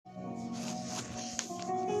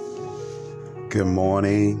Good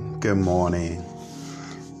morning. Good morning.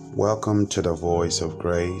 Welcome to the Voice of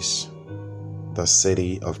Grace, the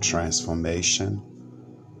city of transformation,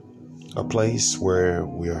 a place where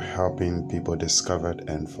we are helping people discover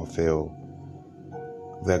and fulfill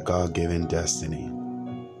their God-given destiny.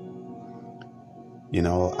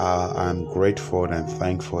 I'm grateful and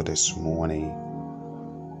thankful this morning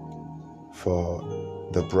for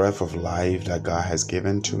the breath of life that God has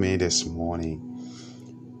given to me this morning.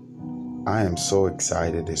 I am so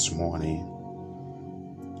excited this morning,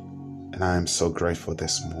 and I am so grateful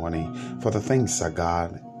this morning for the things that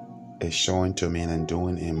God is showing to me and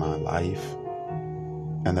doing in my life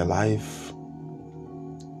and the life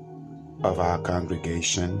of our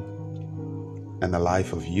congregation and the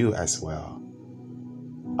life of you as well.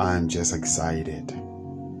 I'm just excited,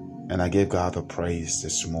 and I give God the praise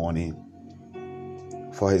this morning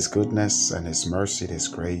for His goodness and His mercy, His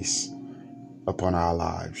grace upon our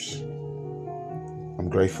lives. I'm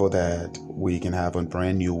grateful that we can have a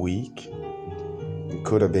brand new week. We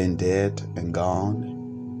could have been dead and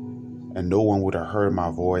gone, and no one would have heard my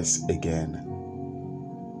voice again.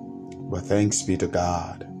 But thanks be to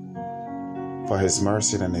God for His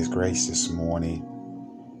mercy and His grace this morning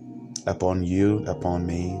upon you, upon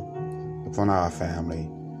me, upon our family.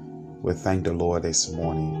 We thank the Lord this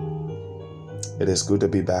morning. It is good to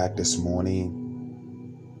be back this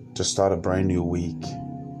morning to start a brand new week.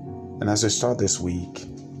 And as we start this week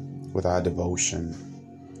with our devotion,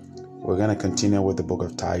 we're going to continue with the book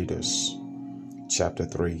of Titus, chapter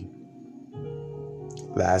 3.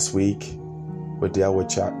 Last week, we dealt with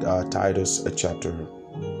Titus chapter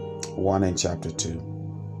 1 and chapter 2.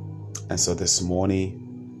 And so this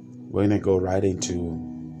morning, we're going to go right into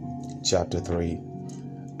chapter 3.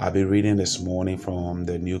 I'll be reading this morning from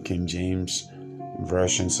the New King James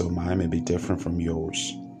Version, so mine may be different from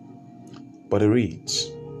yours. But it reads,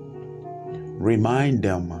 "Remind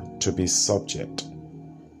them to be subject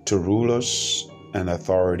to rulers and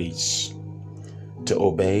authorities, to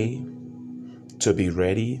obey, to be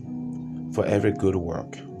ready for every good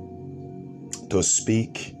work, to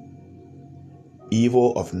speak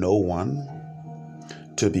evil of no one,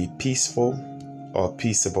 to be peaceful or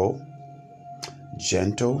peaceable,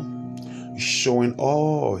 gentle, showing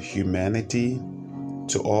all humanity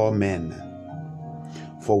to all men.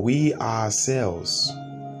 For we ourselves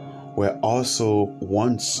were also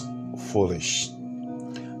once foolish,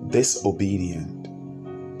 disobedient,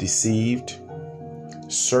 deceived,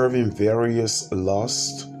 serving various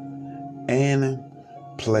lusts and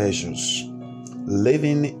pleasures,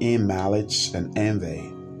 living in malice and envy,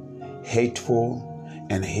 hateful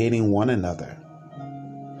and hating one another.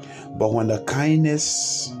 But when the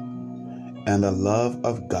kindness and the love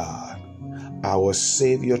of God, our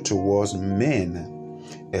Savior towards men,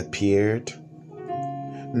 appeared,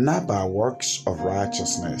 not by works of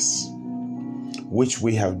righteousness, which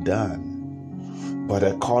we have done, but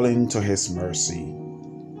according to His mercy,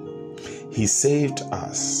 He saved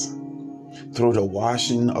us through the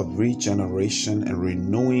washing of regeneration and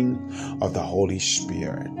renewing of the Holy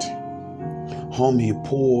Spirit, whom He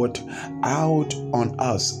poured out on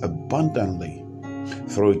us abundantly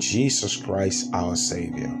through Jesus Christ our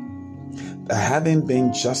Savior, that having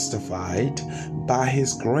been justified by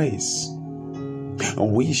His grace,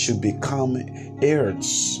 and we should become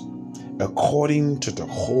heirs according to the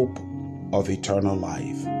hope of eternal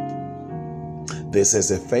life. This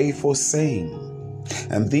is a faithful saying,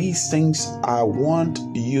 and these things I want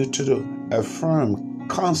you to affirm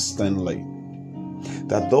constantly,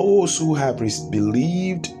 that those who have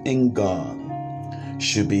believed in God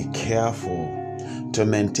should be careful to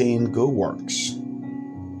maintain good works.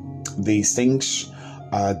 These things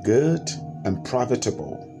are good and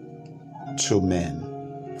profitable to men."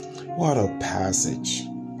 What a passage.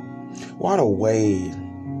 What a way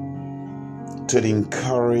to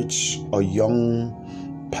encourage a young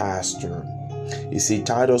pastor. You see,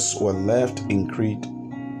 Titus was left in Crete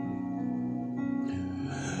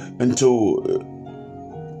and to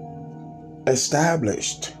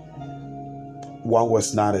establish what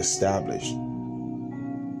was not established.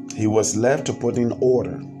 He was left to put in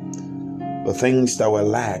order the things that were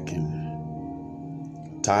lacking.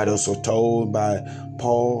 Titus was told by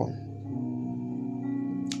Paul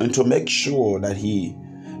and to make sure that he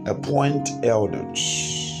appoint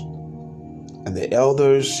elders. And the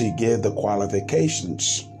elders, he gave the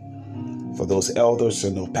qualifications for those elders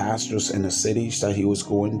and the pastors in the cities that he was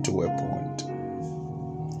going to appoint.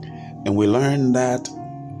 And we learned that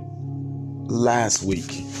last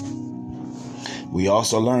week. We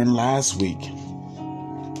also learned last week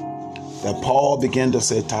that Paul began to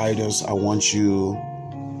say, Titus, I want you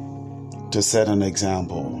to set an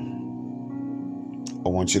example. I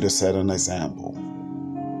want you to set an example.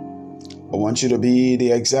 I want you to be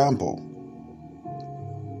the example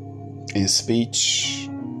in speech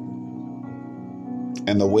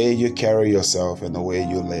and the way you carry yourself and the way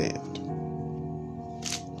you lived.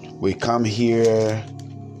 We come here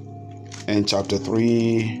in chapter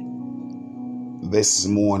 3 this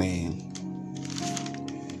morning,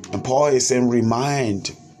 and Paul is saying,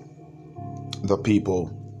 remind the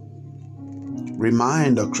people,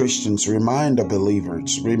 remind the Christians, remind the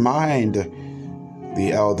believers, remind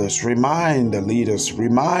the elders, remind the leaders,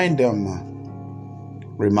 remind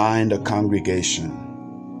the congregation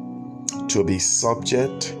to be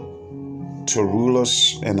subject to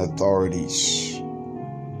rulers and authorities,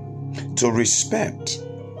 to respect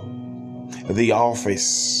the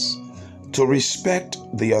office, to respect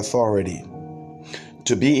the authority,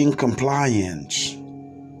 to be in compliance,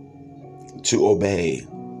 to obey.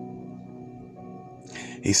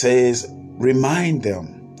 He says, remind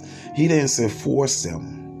them. He didn't say force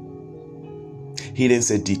them. He didn't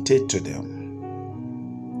say dictate to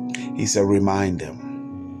them. He said, remind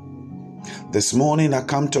them. This morning, I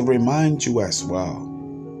come to remind you as well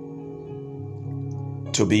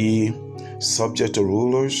to be subject to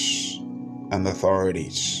rulers and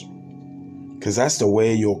authorities, because that's the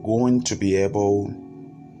way you're going to be able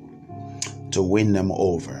to win them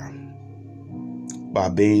over, by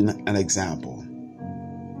being an example.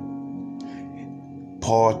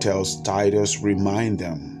 Paul tells Titus, remind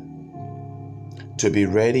them to be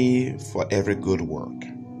ready for every good work.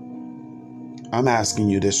 I'm asking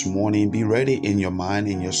you this morning, be ready in your mind,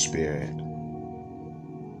 in your spirit,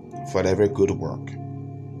 for every good work.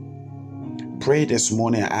 Pray this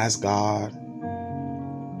morning, ask God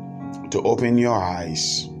to open your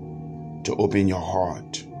eyes, to open your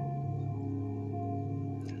heart,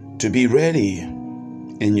 to be ready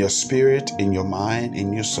in your spirit, in your mind,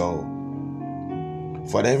 in your soul,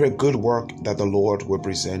 for every good work that the Lord will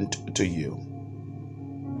present to you.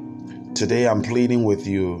 Today I'm pleading with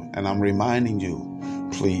you and I'm reminding you,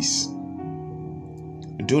 please,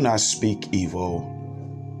 do not speak evil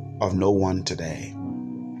of no one today.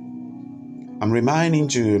 I'm reminding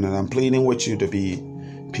you and I'm pleading with you to be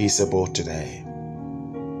peaceable today.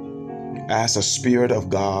 Ask the Spirit of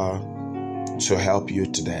God to help you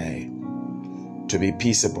today, to be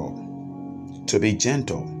peaceable, to be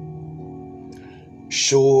gentle.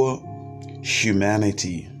 Show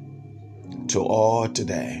humanity to all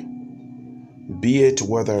today, be it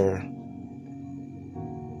whether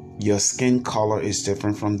your skin color is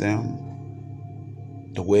different from them,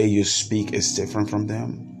 the way you speak is different from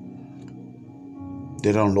them,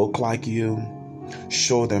 they don't look like you.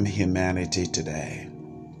 Show them humanity today,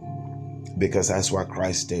 because that's what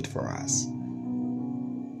Christ did for us.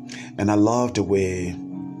 And I love the way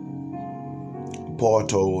Paul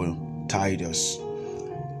told Titus.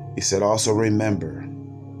 He said, also remember,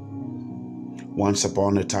 once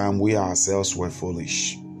upon a time we ourselves were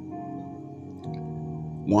foolish.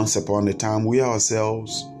 Once upon a time we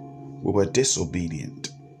ourselves were disobedient.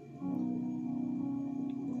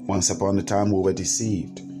 Once upon a time we were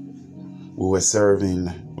deceived. We were serving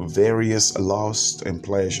various lusts and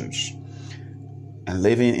pleasures and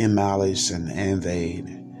living in malice and envy.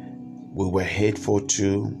 We were hateful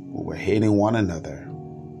too. We were hating one another.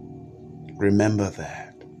 Remember that.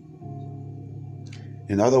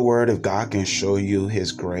 In other words, if God can show you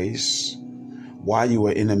His grace while you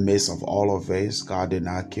were in the midst of all of this, God did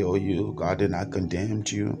not kill you. God did not condemn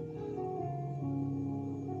you.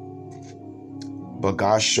 But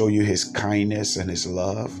God showed you His kindness and His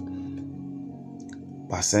love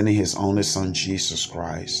by sending His only Son, Jesus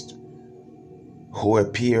Christ, who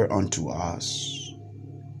appeared unto us.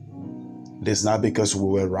 It is not because we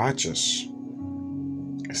were righteous.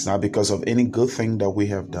 It's not because of any good thing that we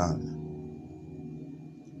have done.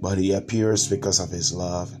 But He appears because of His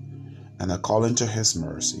love and according to His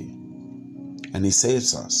mercy. And He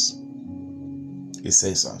saves us. He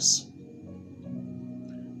saves us.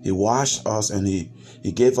 He washed us and He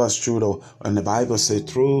gave us through and the Bible says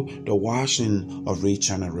through the washing of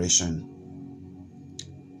regeneration.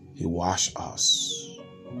 He washed us.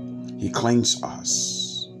 He cleansed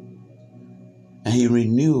us. And He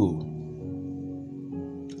renewed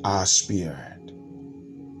our spirit.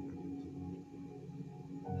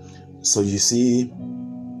 So you see,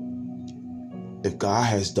 if God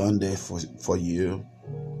has done that for you,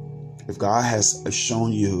 if God has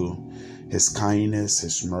shown you His kindness,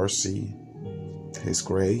 His mercy, His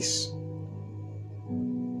grace,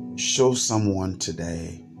 show someone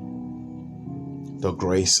today the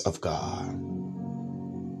grace of God.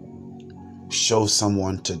 Show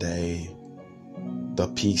someone today the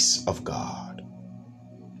peace of God.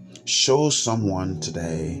 Show someone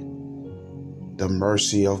today the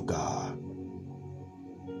mercy of God.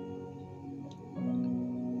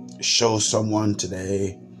 Show someone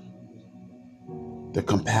today the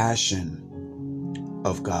compassion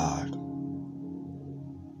of God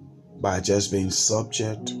by just being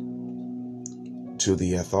subject to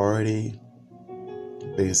the authority,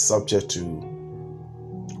 being subject to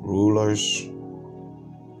rulers,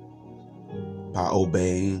 by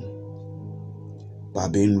obeying, by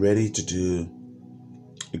being ready to do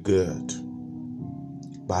good,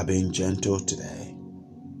 by being gentle today,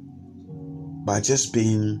 by just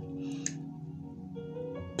being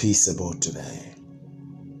peaceable today.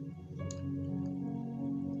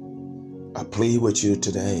 I plead with you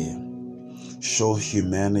today, show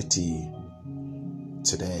humanity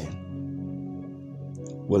today.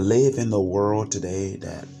 We live in the world today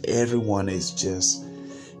that everyone is just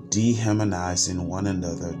dehumanizing one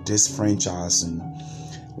another, disfranchising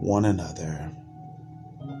one another,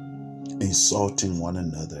 insulting one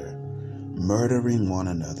another, murdering one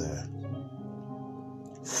another,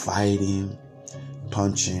 fighting,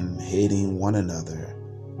 punching, hating one another.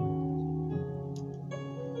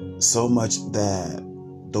 So much that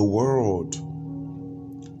the world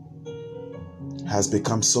has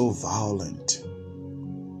become so violent.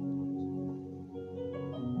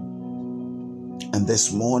 And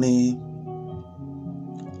this morning,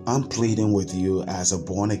 I'm pleading with you as a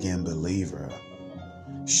born-again believer.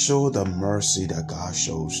 Show the mercy that God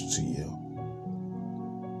shows to you.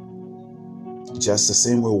 Just the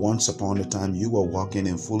same way once upon a time you were walking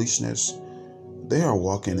in foolishness, they are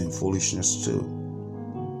walking in foolishness too.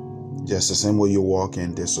 Just the same way you walk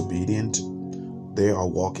in disobedient, they are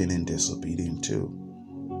walking in disobedient too.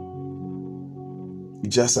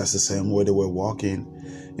 Just as the same way they were walking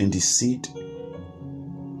in deceit,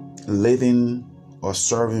 living or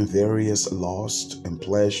serving various lusts and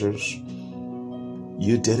pleasures,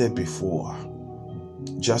 you did it before.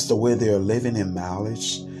 Just the way they are living in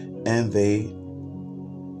malice and they're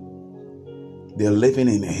living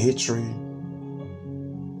in hatred,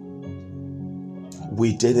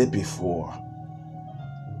 we did it before.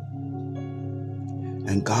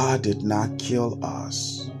 And God did not kill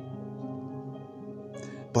us,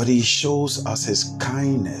 but He shows us His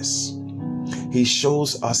kindness. He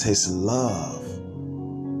shows us His love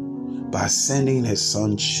by sending His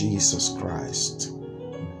Son Jesus Christ,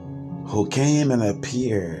 who came and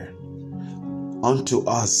appeared unto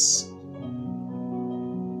us,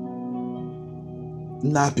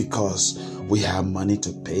 not because we have money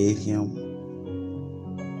to pay Him,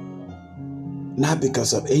 not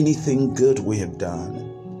because of anything good we have done,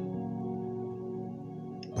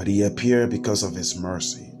 but He appeared because of His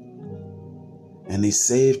mercy. And He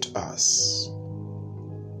saved us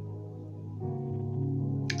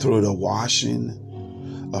through the washing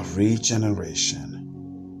of regeneration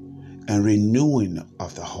and renewing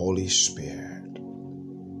of the Holy Spirit.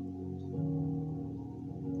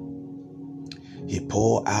 He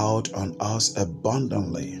poured out on us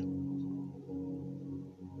abundantly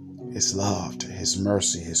His love, His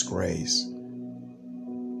mercy, His grace.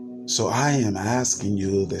 So I am asking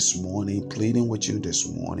you this morning, pleading with you this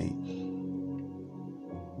morning,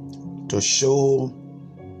 to show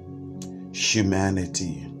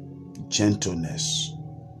humanity, gentleness,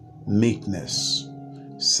 meekness,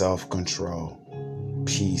 self-control,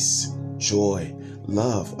 peace, joy,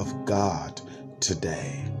 love of God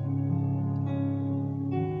today.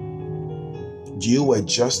 You were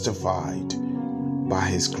justified by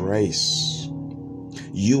His grace.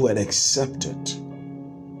 You were accepted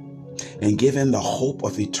and given the hope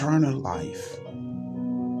of eternal life.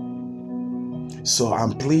 So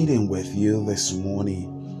I'm pleading with you this morning,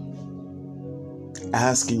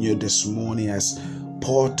 asking you this morning, as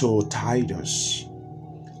Paul told Titus,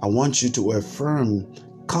 I want you to affirm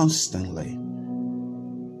constantly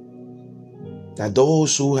that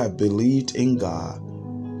those who have believed in God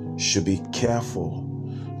should be careful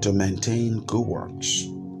to maintain good works.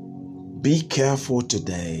 Be careful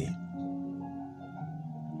today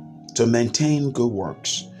to maintain good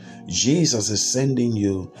works. Jesus is sending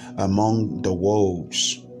you among the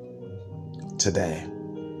wolves today.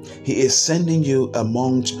 He is sending you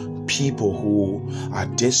amongst people who are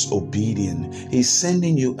disobedient. He's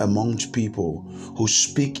sending you amongst people who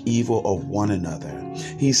speak evil of one another.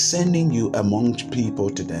 He's sending you amongst people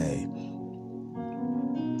today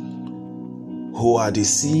who are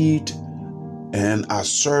deceived and are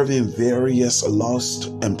serving various lusts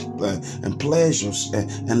and pleasures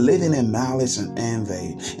and living in malice and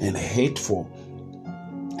envy and hateful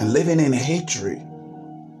and living in hatred.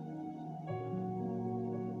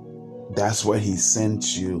 That's where He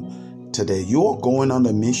sent you today. You're going on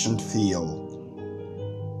the mission field.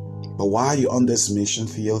 But while you're on this mission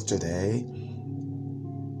field today,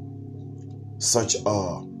 such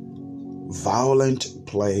a violent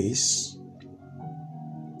place,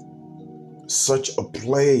 such a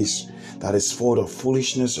place that is full of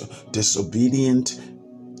foolishness, disobedient,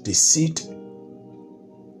 deceit,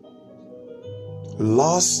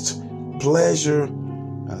 lust, pleasure,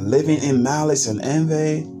 and living in malice and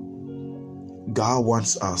envy, God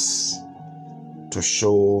wants us to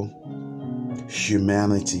show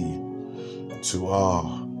humanity to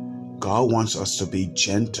all. God wants us to be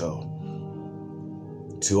gentle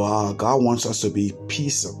to all. God wants us to be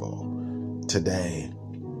peaceable today.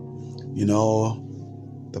 You know,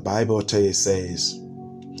 the Bible says,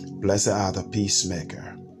 blessed are the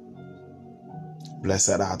peacemaker.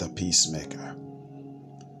 Blessed are the peacemaker.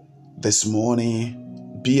 This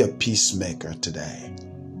morning, be a peacemaker today.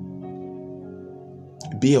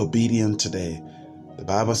 Be obedient today. The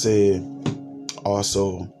Bible says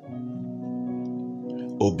also,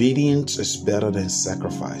 obedience is better than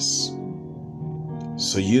sacrifice.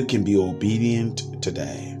 So you can be obedient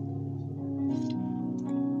today.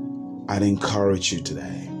 I'd encourage you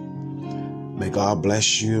today. May God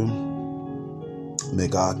bless you. May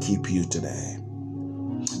God keep you today.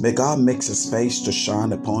 May God make His face to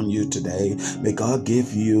shine upon you today. May God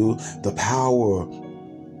give you the power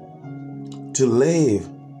to live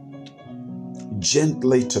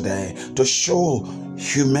gently today, to show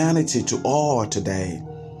humanity to all today,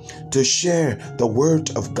 to share the word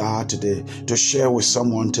of God today, to share with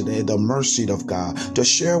someone today the mercy of God, to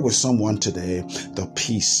share with someone today the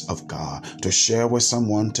peace of God, to share with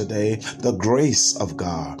someone today the grace of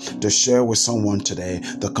God, to share with someone today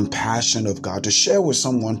the compassion of God, to share with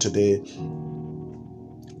someone today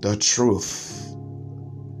the truth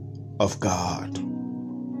of God,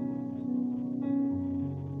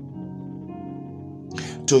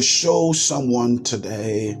 to show someone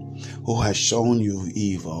today who has shown you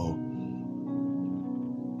evil,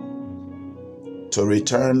 to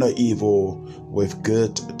return the evil with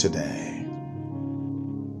good today,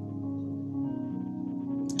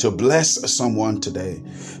 to bless someone today.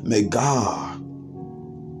 May God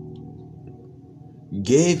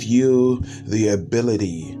give you the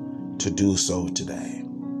ability to do so today.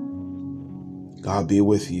 God be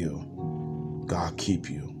with you. God keep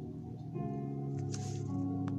you.